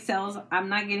trying to make sales. I'm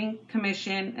not getting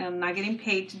commission. I'm not getting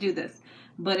paid to do this.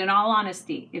 But in all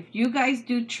honesty, if you guys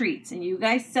do treats and you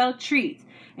guys sell treats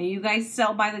and you guys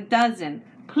sell by the dozen,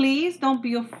 please don't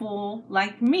be a fool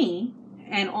like me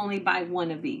and only buy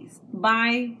one of these.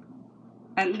 Buy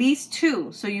at least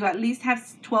 2, so you at least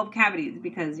have 12 cavities,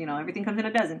 because you know everything comes in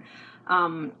a dozen.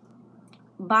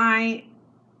 Buy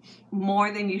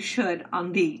more than you should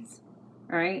on these.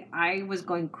 All right, I was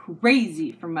going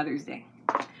crazy for Mother's Day.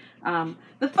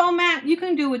 The foam mat you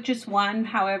can do with just one.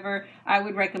 However, I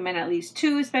would recommend at least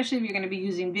 2, especially if you're going to be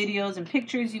using videos and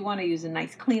pictures. You want to use a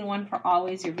nice clean one for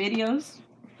always your videos.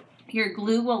 Your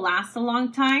glue will last a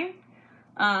long time.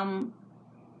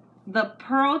 The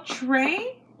pearl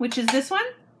tray, which is this one,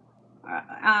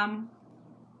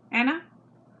 Anna?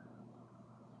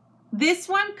 This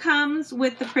one comes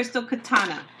with the crystal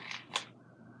katana,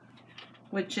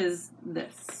 which is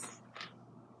this.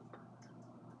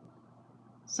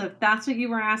 So if that's what you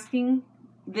were asking,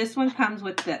 this one comes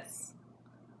with this.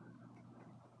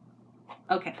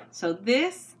 Okay, so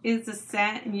this is a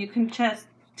set, and you can just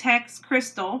text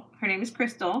Crystal. Her name is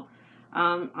Crystal.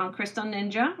 On Crystal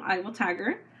Ninja, I will tag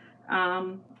her.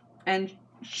 And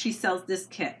she sells this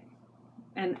kit.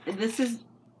 And this is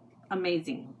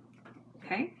amazing.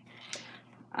 Okay.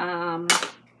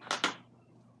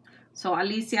 So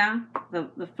Alicia,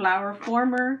 the flower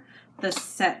former, the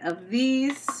set of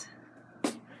these,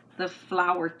 the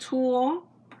flower tool.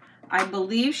 I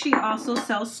believe she also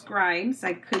sells scribes.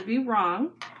 I could be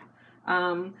wrong.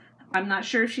 I'm not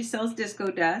sure if she sells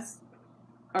disco dust,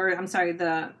 or I'm sorry,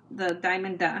 the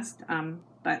diamond dust,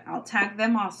 but I'll tag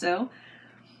them also.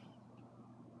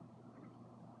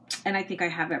 And I think I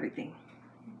have everything.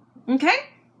 Okay?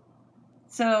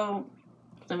 So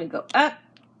let me go up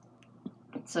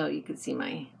so you can see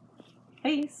my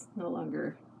face, no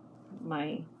longer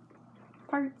my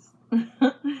parts.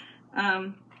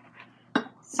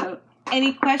 So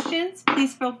any questions,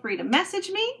 please feel free to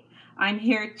message me. I'm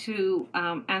here to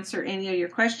answer any of your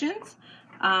questions.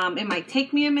 It might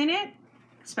take me a minute,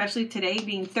 especially today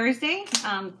being Thursday.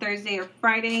 Thursday or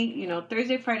Friday, you know,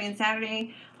 Thursday, Friday, and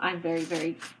Saturday, I'm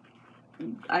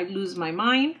I lose my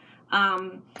mind.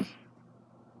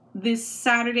 This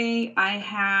Saturday, I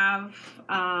have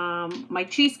my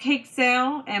cheesecake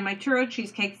sale and my churro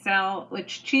cheesecake sale,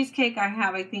 which cheesecake I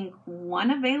have, I think,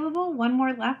 one available, one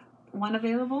more left, one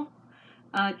available.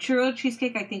 Churro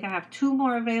cheesecake, I think I have 2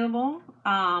 more available.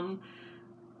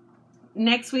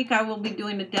 Next week, I will be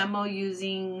doing a demo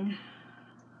using,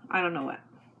 I don't know what.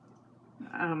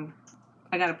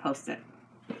 I got to post it.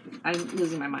 I'm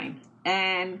losing my mind.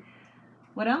 And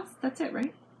what else? That's it,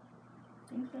 right?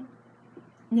 Okay.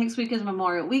 Next week is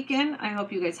Memorial Weekend. I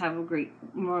hope you guys have a great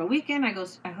Memorial Weekend.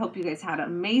 I hope you guys had an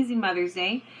amazing Mother's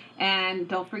Day. And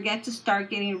don't forget to start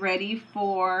getting ready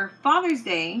for Father's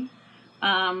Day.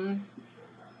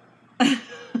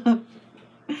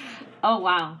 Oh,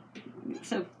 wow.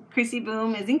 So Chrissy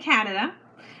Boom is in Canada.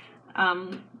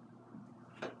 I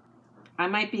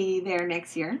might be there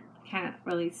next year. Can't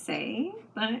really say,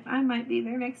 but I might be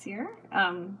there next year.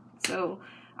 So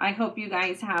I hope you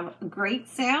guys have great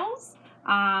sales.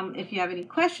 If you have any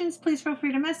questions, please feel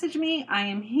free to message me. I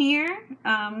am here.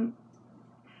 Anna,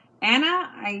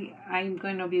 I'm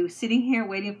going to be sitting here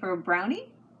waiting for a brownie.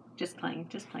 Just playing.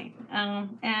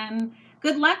 And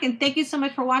good luck, and thank you so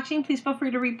much for watching. Please feel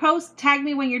free to repost. Tag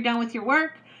me when you're done with your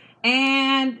work.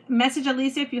 And message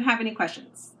Alicia if you have any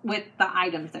questions with the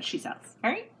items that she sells. All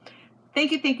right?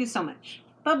 Thank you so much.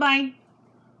 Bye-bye.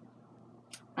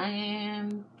 I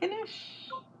am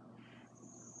finished.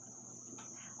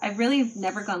 I've really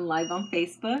never gone live on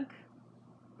Facebook.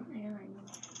 Yeah, I know.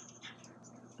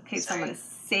 Okay, so I'm going to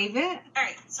save it. All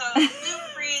right, so feel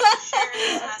free to share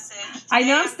this message. I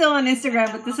know I'm still on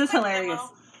Instagram, but this is hilarious. On,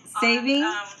 Saving.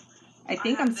 I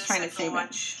think I'm this, trying to I can save it.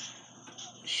 watch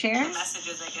Share. the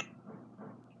messages I get.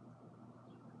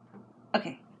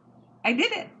 Okay, I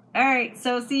did it. All right,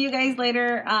 so see you guys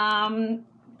later. And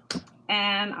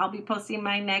I'll be posting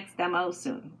my next demo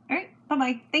soon. All right,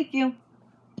 bye-bye. Thank you.